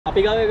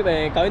අපි ගාවේ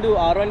මේ කවිදු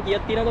R1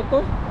 කීයක් තියෙනවද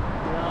ඔක්කොම?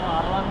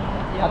 R1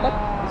 හතක්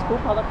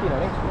ස්කෝප් හතක්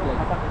තියෙනවා නේ ස්කෝප් එක.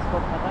 හතක්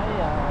ස්කෝප් හතයි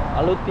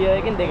අලුත් තිය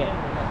එකෙන් දෙකයි.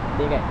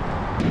 දෙකයි.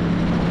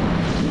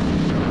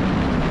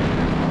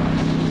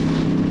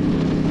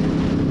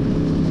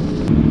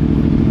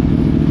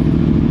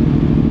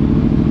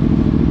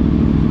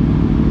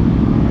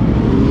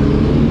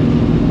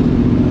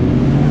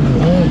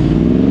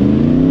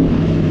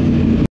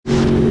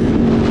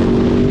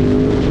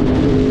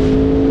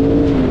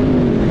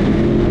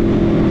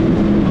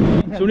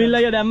 सुनील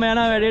අයියා දැම්ම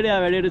යනවා වැඩේට. යා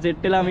වැඩේට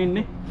සෙට් වෙලාම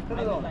ඉන්නේ.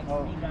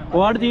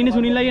 ඔයාට තියෙන්නේ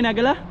සුනිල් අයියා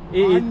නැගලා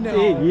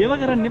ඒව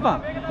කරන්න එපා.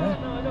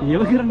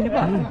 ඒව කරන්න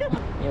එපා.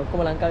 මේ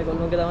ඔක්කොම ලංකාවේ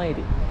කොල්ලොන්ගේ තමයි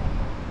ඉතින්.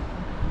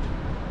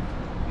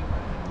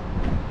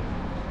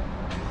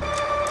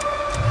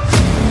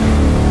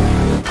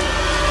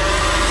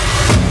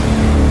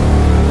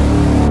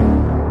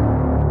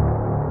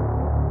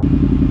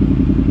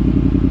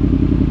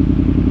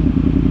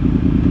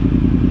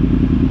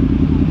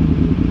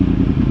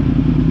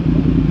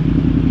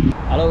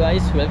 Hello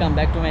guys, welcome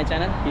back to my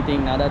channel.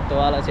 ඉතින් අදත්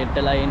ඔයාලා සෙට්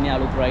වෙලා ඉන්නේ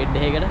අලුත් රයිඩ්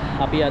එකකට.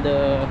 අපි අද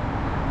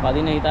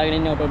පදින්න හිතාගෙන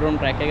ඉන්නේ Autodrome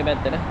track එක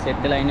පැත්තට. සෙට්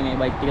වෙලා ඉන්නේ මේ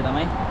බයික් ටික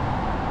තමයි.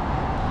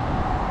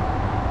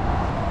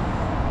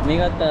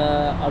 මේකත්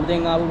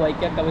අලුතෙන් ආපු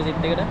බයික් එකක් අපේ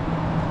සෙට් එකට.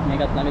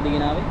 මේකත් ළඟදී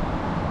ගෙන ආවේ.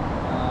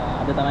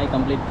 අද තමයි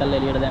කම්ප්ලීට් කරලා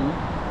එළියට දැම්මේ.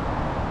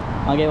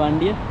 මගේ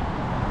වණ්ඩිය.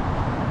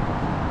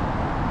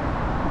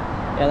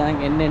 එයා දැන්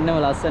එන්නම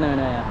ලස්සන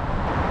වෙනවා යා.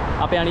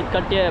 අපේ අනිත්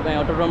කට්ටිය මේ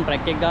Autodrome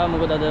track එක ගාව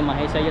මොකද අද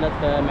මහේෂ්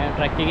අයියලත් මේ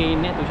track එකේ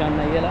ඉන්නේ තුෂාන්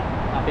අයියලා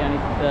අපේ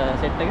අනිත්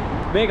set එක.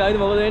 මේ කවුද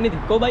මොකද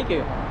වෙන්නේ? කො බයික්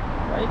එක?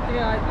 බයික් එක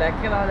ආයි බ්ලැක්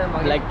එක දාලා දැන්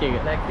මගේ බ්ලැක් එක.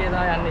 බ්ලැක් එක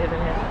දාලා යන්නේ හෙට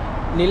මෙහෙට.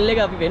 නිල් එක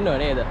අපි වෙන්නව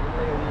නේද?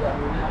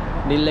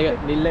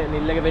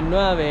 නිල් එක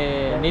වෙන්නවා මේ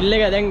නිල්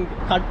එක දැන්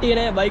කට්ටිය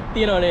නෑ බයික්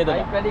තියනව නේද?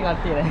 බයික් වැඩි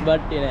කට්ටිය නෑ.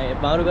 බට්ටිය නෑ.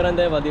 මාරු කරන්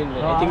තමයි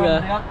පදින්නේ. ඉතින්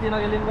එකක්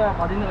තියෙනවා ගෙලින්ද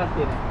පදින්න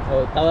කට්ටිය නෑ.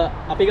 ඔව් තව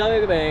අපි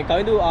ගාවේ මේ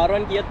කවිදු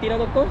R1 කීයක්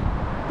තියෙනවද ඔක්කොම?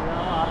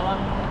 R1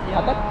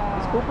 හතක්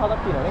ස්කෝප් හතක්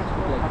තියෙනවා නේ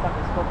ස්කෝප් එක. හතක්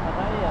ස්කෝප්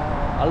හතයි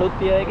අලුත්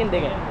තිය එකෙන්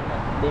දෙකයි.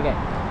 දෙකයි.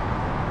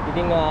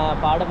 ඉතින්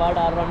පාඩ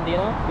R1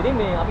 තියෙනවා. ඉතින්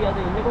මේ අපි අද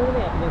ඉන්නේ කොහොමද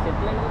මේ? අපි දැන් සෙට්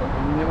වෙලා ඉන්නකොට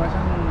ඉන්නේ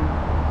වශයෙන්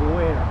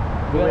ගෝවේන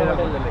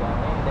හොටෙල් එකේ.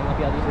 දැන්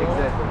අපි අද ඉන්නේ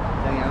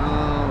දැන්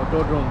යනවා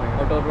Autodrome එක.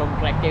 Autodrome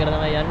track එකට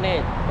තමයි යන්නේ.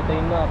 එතන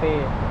ඉන්නවා අපේ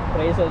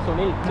ප්‍රේසර්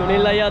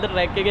සුනිල් අයියා අද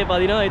track එකේ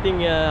පදිනවා. ඉතින්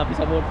අපි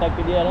සපෝට් එකක්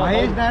විදියට යනවා.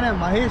 මහේෂ් නෑ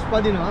මහේෂ්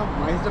පදිනවා.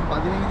 මහේෂ්ට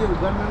පදින විදිය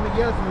උගන්වන්න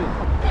කියලා Sunil.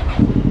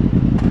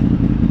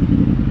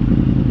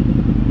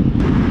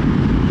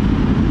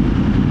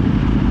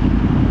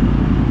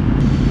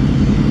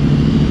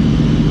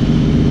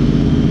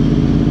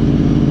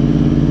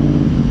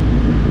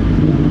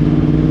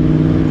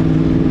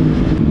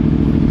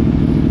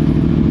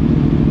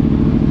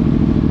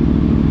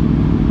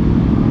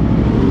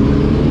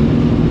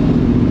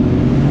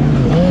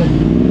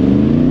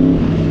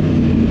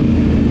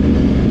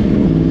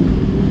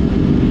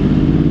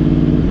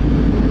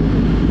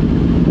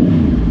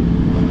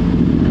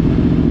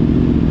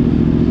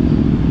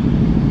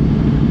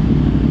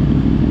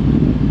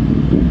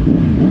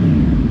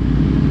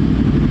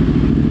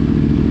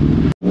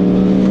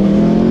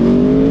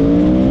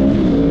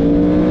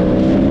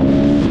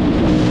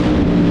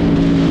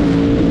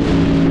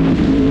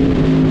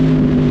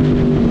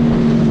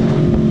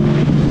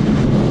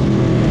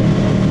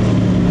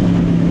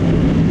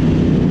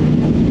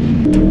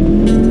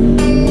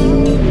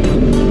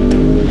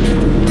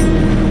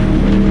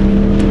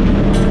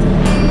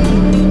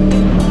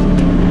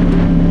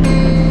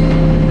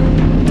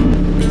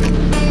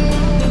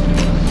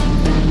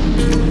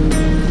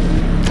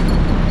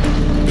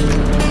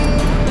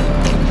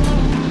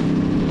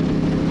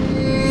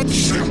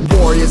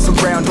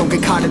 Around, don't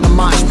get caught in the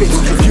mosh pit.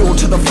 Fuel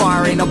to the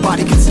fire, ain't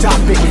nobody can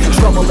stop it.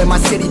 Trouble in my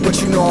city, but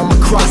you know I'm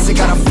across it.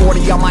 Got a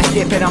 40 on my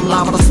hip and I'm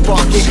liable to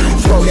spark it.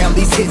 Throw down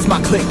these hits, my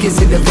click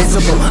is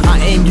indivisible. I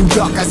aim, you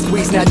duck, I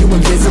squeeze, now you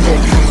invisible.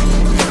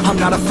 I'm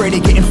not afraid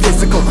of getting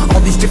physical.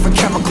 All these different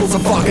chemicals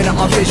are fogging up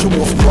my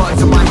visuals.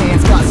 Bloods on my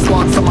hands, got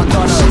slugs on my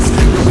gunners.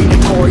 We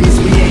notorious,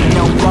 we ain't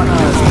no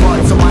runners.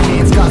 Bloods on my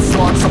hands, got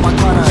slugs on my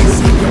gunners.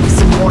 Ready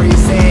some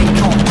warriors, they ain't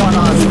come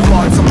gunners.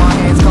 Bloods on my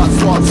hands, got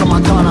slugs on my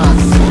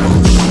gunners.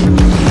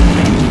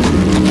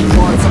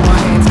 Bloods on my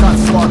hands, got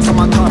slugs on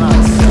my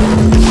gunners.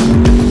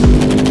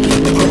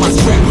 Put on my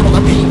strap, put on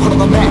the beat, put on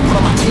the map, put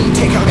on my team.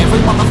 Take out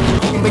every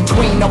motherfucker in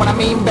between, know what I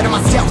mean? Better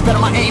myself,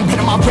 better my aim,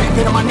 better my rap,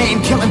 better my name.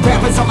 Killing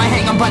rappers on my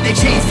hang, I'm by their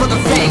chains for the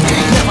fame.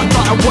 Never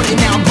thought I would it,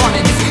 now I'm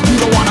running this. You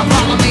don't wanna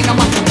follow me, I'm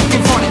up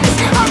in front of this.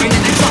 I ran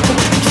in the trouble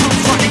with the truth,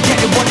 trying to get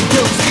it what it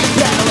does.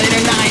 Battle it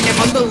and I ain't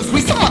never lose,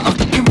 we some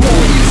motherfucking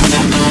warriors.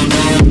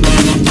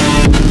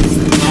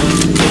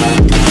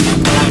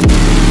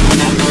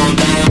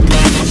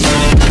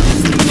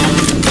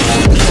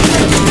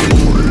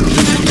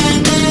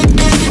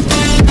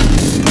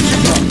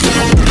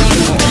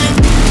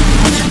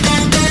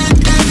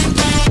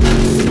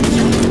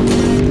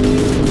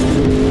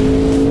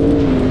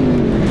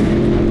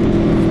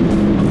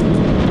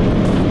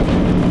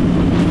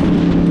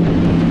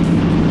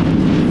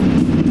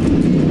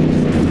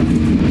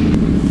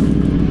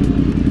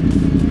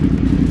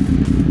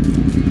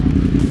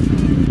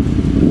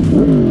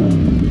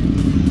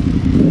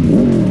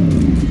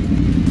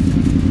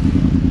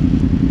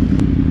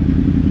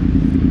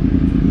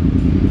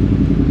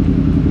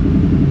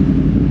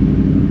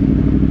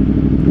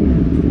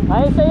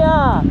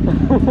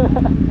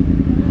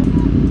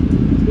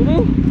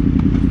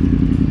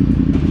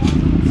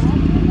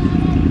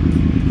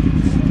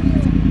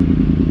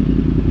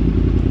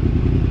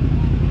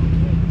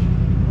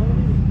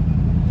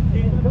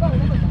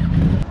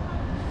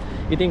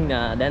 ඉතින්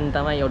දැන්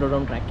තමයි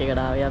Autodrome track එකට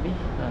ආවේ අපි.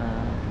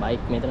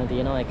 Bike මෙතන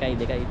තියෙනවා 1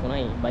 2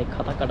 3යි bike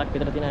 7ක් 8ක්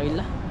විතර තියෙන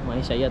ඇවිල්ලා.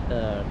 මනිෂ් අයියත්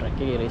track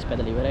එකේ රේස්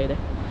පැදලා ඉවරයි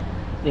දැන්.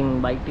 ඉතින්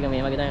බයික් ටික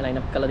මේ වගේ තමයි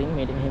ලයින් අප් කරලා තින්නේ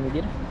මේ ටික මෙහෙම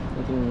විදියට.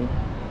 ඉතින්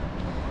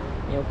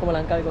මේ ඔක්කොම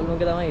ලංකාවේ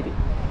කොල්ලෝන්ගේ තමයි ඉතින්.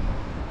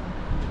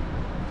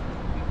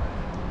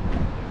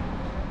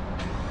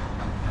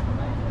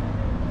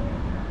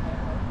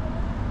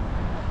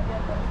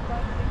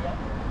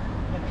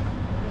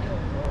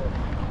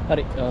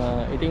 හරි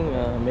ඉතින්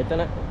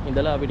මෙතන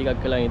ඉඳලා අපි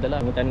ටිකක් වෙලා ඉඳලා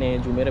මම හිතන්නේ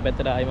ජුමේර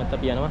පැත්තට ආයෙමත්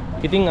අපි යනවා.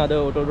 ඉතින් අද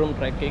Autodrome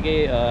track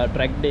එකේ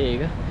track day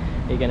එක.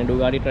 ඒ කියන්නේ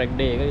Ducati track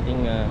day එක. ඉතින්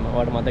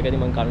ඔයාලට මතකද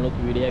මම කලිනුත්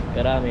වීඩියෝ එකක්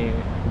කරා මේ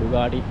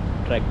Ducati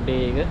track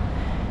day එක.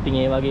 ඉතින්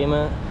ඒ වගේම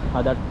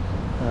අදත්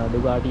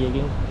Ducati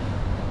එකකින්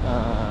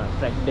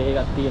track day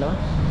එකක් තියෙනවා.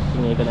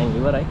 ඉතින් ඒක දැන්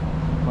ඉවරයි.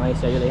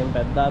 මයිස් අයියලා එහෙම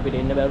පැද්දා අපිට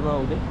එන්න බැරුණා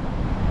උදේ.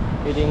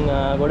 ඉතින්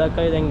ගොඩක්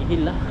අය දැන්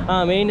ගිහිල්ලා.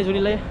 මේ ඉන්නේ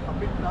සුනිල් අය.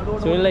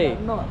 සුනිල් අය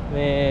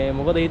මේ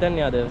මොකද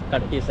හිතන්නේ අද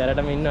කට්ටිය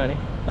සැරටම ඉන්නවනේ.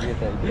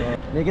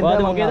 මේකෙන්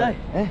තමයි මොකේද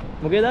ආයේ?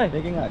 මොකේද ආයේ?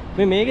 මේකෙන්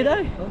ආයේ. මේකේද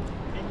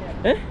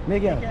ආයේ?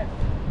 මේකෙන් ආයේ.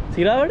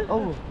 සිරාවඩ?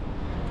 ඔව්.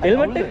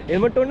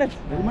 හෙල්මට් ඕනේ නැත්?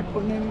 හෙල්මට්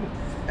ඕනේ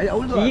ඇයි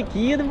අවුල්ද?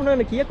 කීයද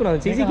මොනවද කීයක්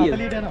වුණාද? CC කීයද?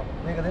 40ට යනවා.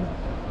 මේක දෙන්න.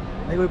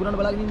 මේක ඔය පුරාණ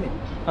බලාගෙන ඉන්නේ.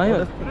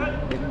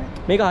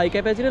 මේක high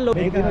capacity ලෝ.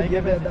 මේක high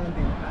capacity දාන්න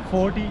තියෙනවා.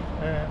 40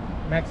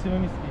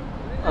 maximum speed.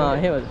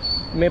 එහෙමද?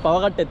 මේ පවර්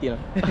කට් එකක්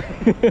තියෙනවා.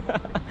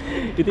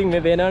 ඉතින්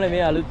මේ වෙනවනේ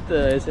මේ අලුත්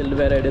SL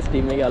Raiders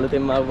team එකේ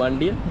අලුතෙන්ම ආව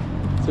වණ්ඩිය.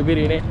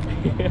 සුපිරිනේ.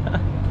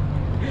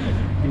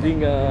 ඉතින්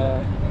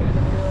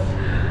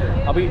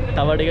අපි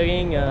තව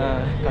ටිකකින්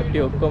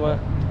කට්ටිය ඔක්කොම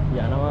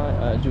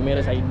යනවා ජුමේර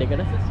සයිඩ්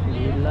එකට.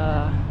 ගිහිල්ලා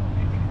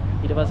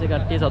ඊට පස්සේ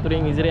කට්ටිය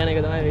සතුටින් ඉදිරිය යන එක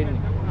තමයි වෙන්නේ.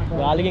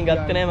 ගාලිකින්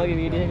ගත්තේ නැහැ මගේ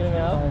වීඩියෝ එකට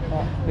මෙයාව.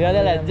 මෙයා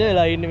දැන් ලැජ්ජ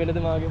වෙලා ඉන්නේ වෙනද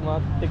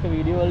මාත් එක්ක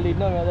වීඩියෝ වලට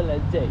ඉන්නවා මෙයා දැන්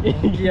ලැජ්ජයි.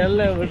 කියන්න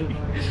අපිට.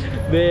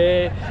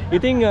 මේ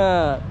ඉතින්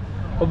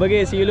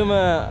ඔබගේ සියලුම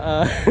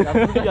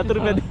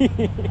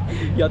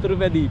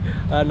යතුරුපැදි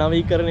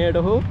නවීකරණයට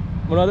හෝ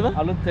මොනවද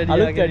අලුත්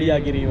වැඩියා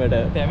කිරීමට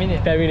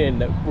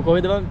පැමිණෙන්න.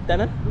 කොහෙද බං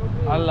තැන?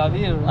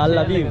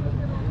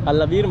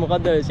 අල්ලබීර්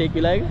මොකද්ද ෂේක්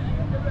විලායක?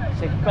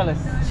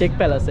 ෂේක්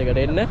පැලස් එකට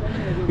එන්න.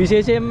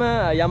 විශේෂයෙන්ම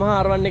Yamaha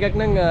R1 එකක්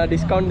නම්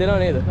ඩිස්කවුන්ට් දෙනව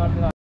නේද?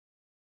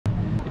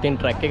 ඉතින්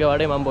ට්‍රැක් එක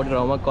වඩේ මම පොඩි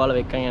රවුමක් කාලා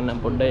වෙක්කන් යන්නම්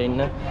පොඩ්ඩක් එන්න.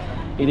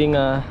 ඉතින්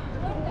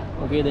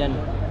මොකේද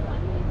යන්නේ?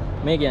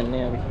 මේ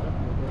කියන්නේ අපි.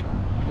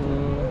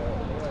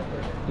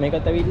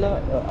 මේකත් ඇවිල්ලා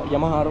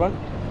Yamaha R1.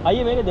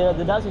 අයියේ මේක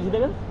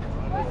 2022ද?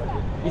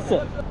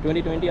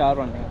 2020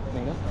 R1 එක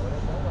මේක.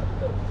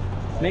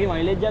 මේකේ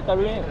මයිලේජ් එකක්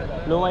අඩුනේ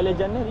ලෝ මයිලේජ්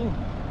එකක් නේ තියෙන්නේ.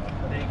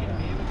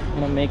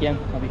 එහෙනම් මේක යන්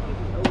අපි.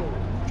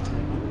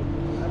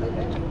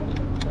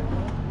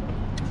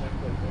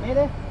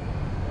 මේද?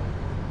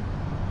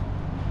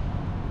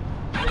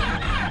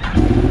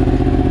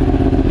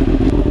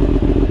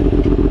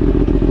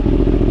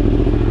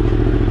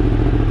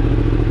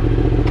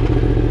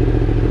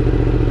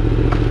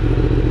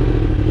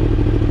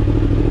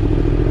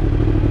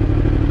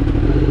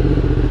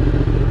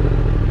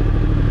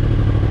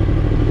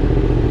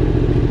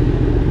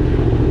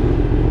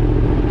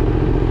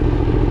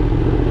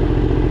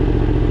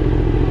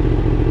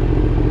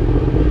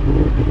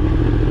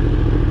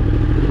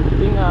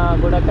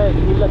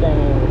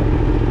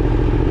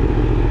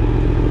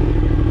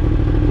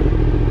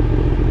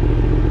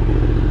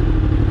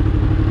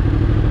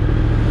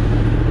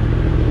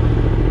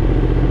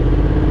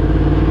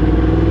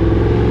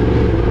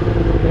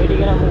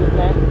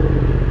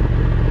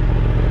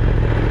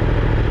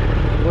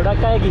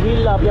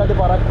 ගිහිල්ලා අපි අද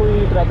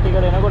පරක්කුයි ට්‍රැක්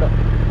එකට එනකොට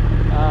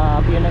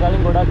අපි එන්න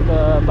කලින් ගොඩක්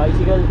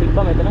බයිසිකල්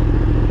තිබ්බා මෙතන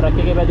ට්‍රැක්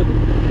එකේ පැදුතු.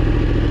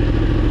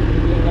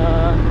 ඉතින්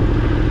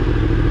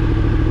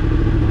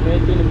මේ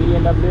තියෙන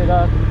BMW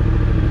එකක්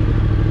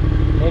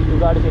මේ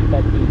Ducati සෙට්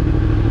එකක් තියෙනවා.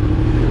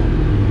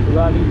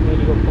 Ducati මේ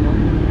ටික ඔක්කොම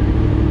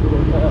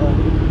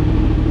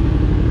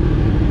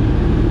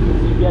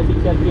CBR 6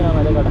 එකක් තියෙනවා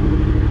මැදකට.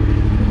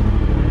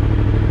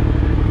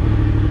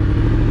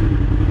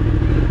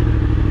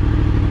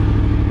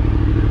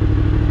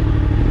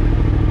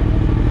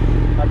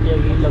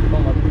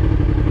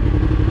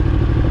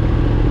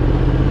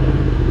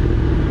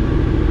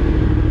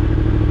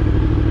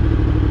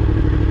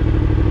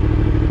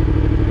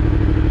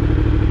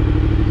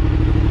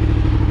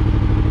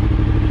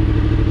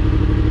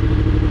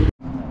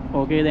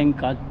 ඕකේ දැන්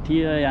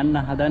කට්ටිය යන්න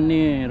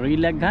හදන්නේ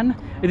රීල් එකක් ගන්න.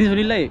 ඉතින්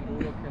සුනිල් අය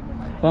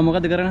ඔයා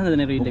මොකද කරන්න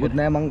හදන්නේ රීල් එක? මොකද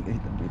නෑ මං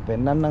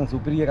පෙන්නන්නම්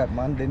සුපිරි එකක්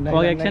මං දෙන්නයි.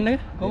 ඔයගේ ඇක්ෂන් එක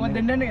කොහොමද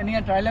දෙන්නන්නේ?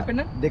 නිකන් ට්‍රයිල් එක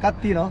පෙන්නන්න. දෙකක්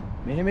තියෙනවා.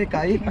 මෙහෙම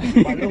එකයි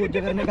බල්ල හුජ්ජ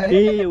කරන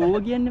එකයි. ඕව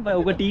කියන්නේ බෑ.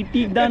 ඕක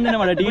ටීටී දාන්න නෑ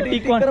මට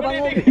ටීටී වන්න.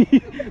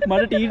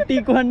 මට ටීටී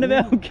වන්න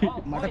බෑ ඕකේ.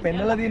 මට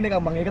පෙන්නලා තියෙන එක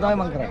මං ඒක තමයි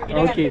මං කරන්නේ.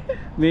 ඕකේ.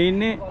 මේ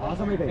ඉන්නේ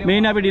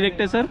අපි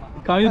ඩිරෙක්ටර් සර්.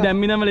 කවුද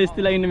දැම්මිනම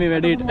ලෙස්තිලා ඉන්නේ මේ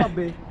වැඩේට.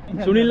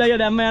 සුනිල්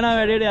අයියා දැම්ම යනවා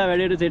වැඩේට. යා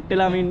වැඩේට සෙට්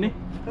වෙලාම ඉන්නේ.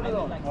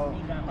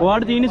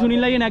 ඔයාලට තියෙන්නේ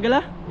සුනිල් අයියා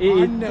නැගලා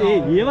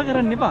ඒව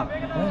කරන්න එපා.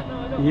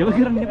 ඒව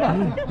කරන්න එපා.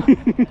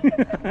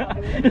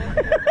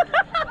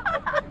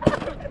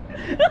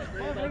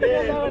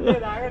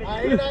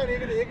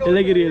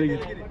 එලගිරි.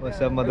 What's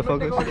up,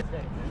 motherfuckers?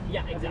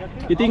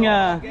 ඉතින්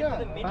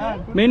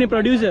මේනේ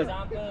ප්‍රොඩියුසර්.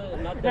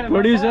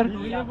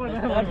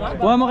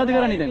 ඔයා මොකද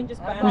කරන්නේ දැන්?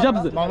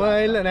 පුෂප්ද? මම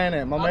එල්ල නෑ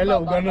මම එල්ල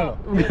උගන්නනවා.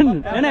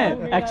 නෑ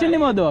ඇක්ෂන්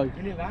නේ මොකද වගේ?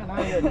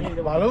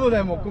 බලමු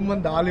දැන් මොකක්ද මන්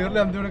දාලා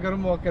ඉවරලා අන්තිමට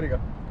කරමු මොකක් හරි එකක්.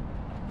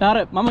 අර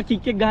මම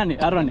කික් එක ගහන්නේ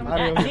අරන්නේ.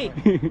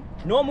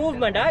 No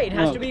movement, it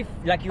has to be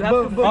like you have to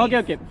freeze.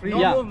 Okay. No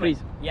Yeah, movement.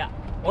 freeze. Yeah.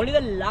 Only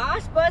the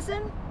last person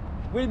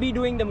will be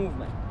doing the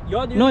movement.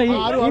 You're the No,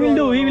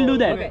 he will do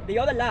that. Okay,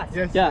 you're the last.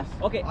 Yes. Yeah.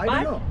 Okay, I but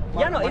don't know.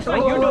 yeah, no, it's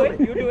fine. You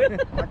do it.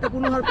 මට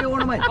කුණු හර්පේ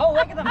ඕනමයි. Oh,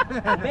 wait a minute.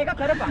 Make a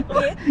කරපන්.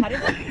 Okay,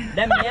 හරිද?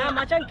 දැන් මෙයා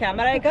මචං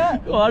camera එක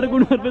ඔයාට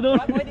කුණු හර්පේ දෝන.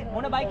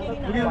 මොන බයික්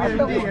එකකින්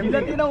ඉඳ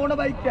තියෙන ඕන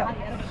බයික් එක.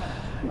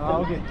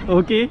 ඕකේ.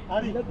 Okay.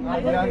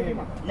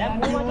 දැන්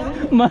මචං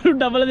මරු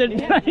ඩබල් දෙන්න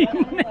ඉන්නේ.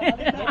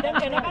 මෙතෙන්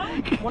එනකම්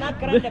මොනවත්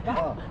කරන්න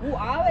එපා. ඌ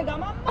ආවේ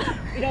ගමන්ම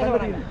ඊට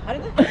පස්සේ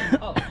හරිද?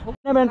 ඔව්.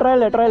 නේ බෙන්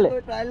ට්‍රයිල් ට්‍රයිල්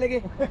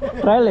එකේ.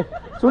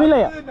 සුනිල්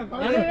අයියා.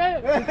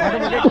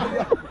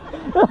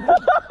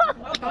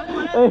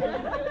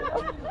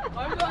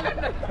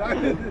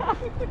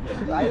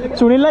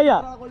 සුනිල්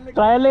අයියා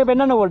ට්‍රයිල් එක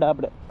පෙන්නන්න පොඩ්ඩක්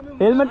අපිට.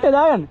 හෙල්මට් එක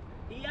දාගන්න.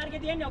 TR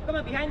එකේ තියෙන්නේ ඔක්කොම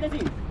behind the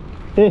scenes.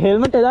 A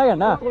helmet එක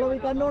දාගන්න. තොල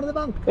විකන්න ඕනද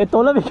බං? ඒ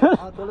තොල විකන.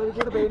 තොල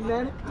විකට පේන්නේ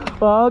නෑනේ.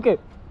 Okay.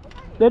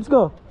 Let's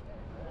go.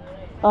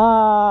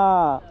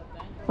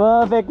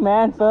 Perfect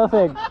man,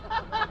 perfect.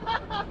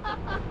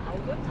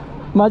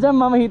 මචං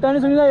මම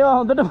හිතන්නේ සුනිලා ඒවා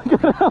හොඳටම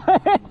කරනවා.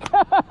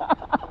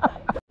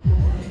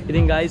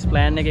 ඉතින් guys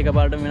plan එක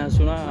එකපාරටම වෙනස්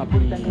වුණා. අපි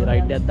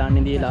රයිඩ් එකක් දාන්න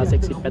ඉඳී ලාස්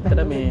එක්සිට්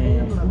පැත්තට මේ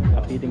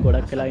අපි ඉතින්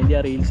ගොඩක් වෙලා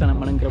ඉඳියා රීල්ස්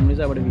අනම්මනම් කරමු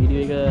නිසා අපිට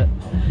වීඩියෝ එක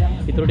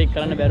ඉතුරු ටික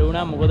කරන්න බැරි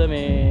වුණා. මොකද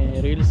මේ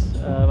රීල්ස්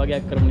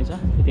වගේක් කරමු නිසා.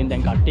 ඉතින්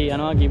දැන් කට්ටිය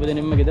යනවා කීප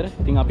දෙනෙක්ම ගෙදර.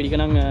 ඉතින් අපි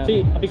ටිකනම්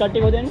අපි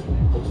කට්ටිය කොහෙද යන්නේ?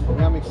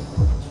 ඩයිනාමික්ස්.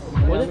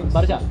 කොහෙද?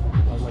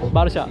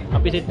 බර්ෂා.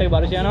 අපි සෙට් එක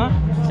බර්ෂා යනවා.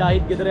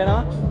 ෂාහිද් ගෙදර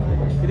යනවා.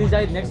 ඉතින්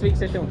ෂාහිද් next week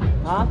set එකමු.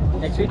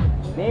 next week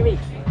මේ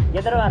week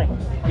ගෙදර වාරේ.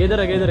 ගෙදර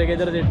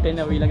සෙට් එන්න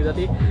අපි ඊළඟ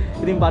සතියේ.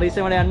 ඉතින්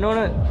පරිස්සමට යන්න ඕන.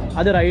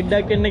 අද රයිඩ්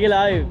එකක් එන්න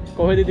කියලා ආයේ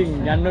කොහෙද ඉතින්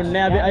යන්න ඕනේ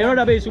නැහැ. අපි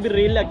අයනෝට අපි සුපිරි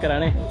රීල් එකක්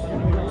කරානේ.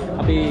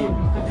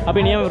 අපි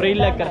නියම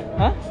රීල් එකක්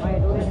කරා.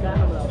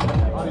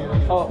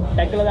 ඔව්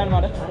ටැග් කරලා දාන්න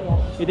මට.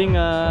 ඉතින්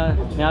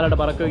මෙයාලට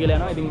පරක්කව කියලා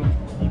යනවා. ඉතින්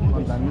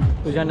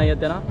උෂන්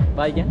අයියත් යනවා.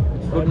 බයි කියන්.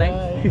 good night.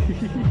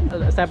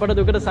 සැපට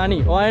දුකට සනි.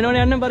 ඔය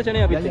එනෝනේ යන්න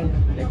පරිචනේ අපිත්.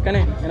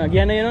 එක්කනේ. එනවා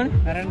කියන්න යනෝනේ.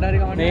 කරන්ට් හරි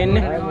කවන්න. මේ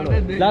එන්නේ.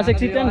 ලාස්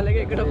එක්සිට් යන.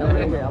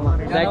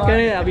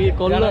 දැක්කනේ අපි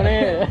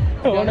කොල්ලෝනේ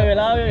ඕන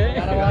වෙලාවේ.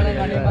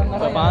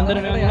 පාන්දර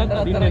වෙනකන්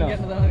අදින්න එනවා.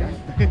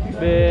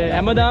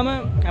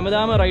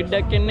 හැමදාම රයිඩ්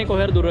එකක් එන්නේ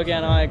කොහෙද දුරක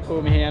යනවා එක්කෝ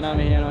මෙහෙ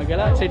යනවා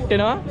කියලා සෙට්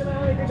වෙනවා.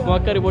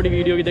 මොකක් හරි පොඩි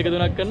වීඩියෝ දෙක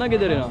තුනක් කරනවා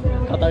ගෙදර එනවා.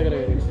 කතා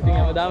කරගෙන. ඉතින්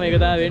හැමදාම ඒක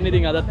තමයි වෙන්නේ.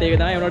 ඉතින් අදත් ඒක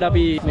තමයි. ඒනොට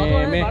අපි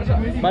මේ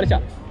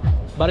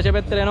බර්ෂා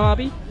පැත්තට යනවා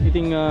අපි.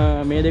 ඉතින්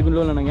මේ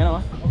දෙගුල්ලෝ නම්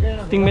යනවා.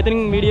 ඉතින් මෙතනින්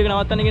වීඩියෝ එක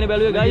නවත්තන්න කියන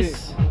බැලුවේ guys.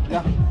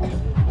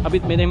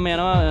 අපිත් මෙතෙන්ම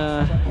යනවා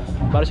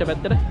බර්ෂා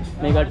පැත්තට.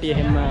 මේ කට්ටිය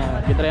හැම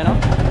ගෙදර යනවා.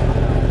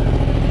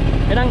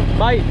 එහෙනම්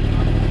bye.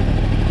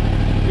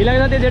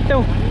 ඊළඟ සතියේ සෙට්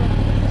වෙමු.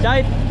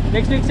 ෂාහිද්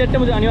next week සෙට්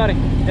වෙමු අනිවාර්යෙන්.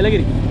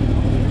 එලගිරි.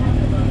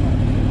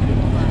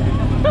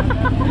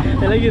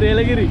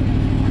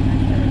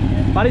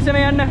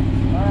 පරිස්සමෙන් යන්න.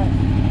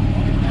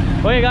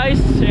 ඔය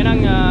guys එහෙනම්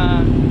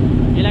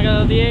ඊළඟ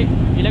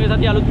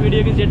සතියේ අලුත්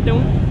වීඩියෝ එකකින් සෙට්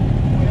වෙමු.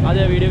 අද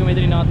වීඩියෝ එක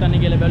මෙතනින් නවත්තන්න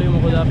කියලා බැලුවේ.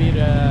 මොකද අපි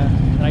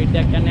රයිඩ්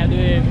එකක් යන්න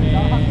හැදුවේ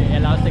මේ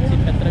ලාස්ට්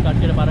එක්සිට් පැත්තට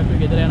කට්ටියට පරක්කු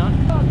ගෙදර යනවා.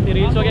 ඉතින්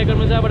රීල්ස් වගේ කරන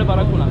නිසා අපිට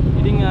පරක්කු වුණා.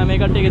 ඉතින් මේ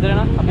කට්ටිය ගෙදර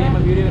යනවා. අපි එහෙම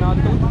වීඩියෝ එක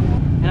නවත්තමු.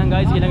 එහෙනම්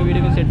guys ඊළඟ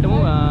වීඩියෝ එකකින් සෙට් වෙමු.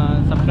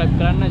 subscribe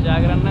කරන්න,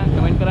 share කරන්න,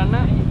 comment කරන්න.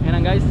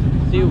 එහෙනම් guys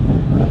see you.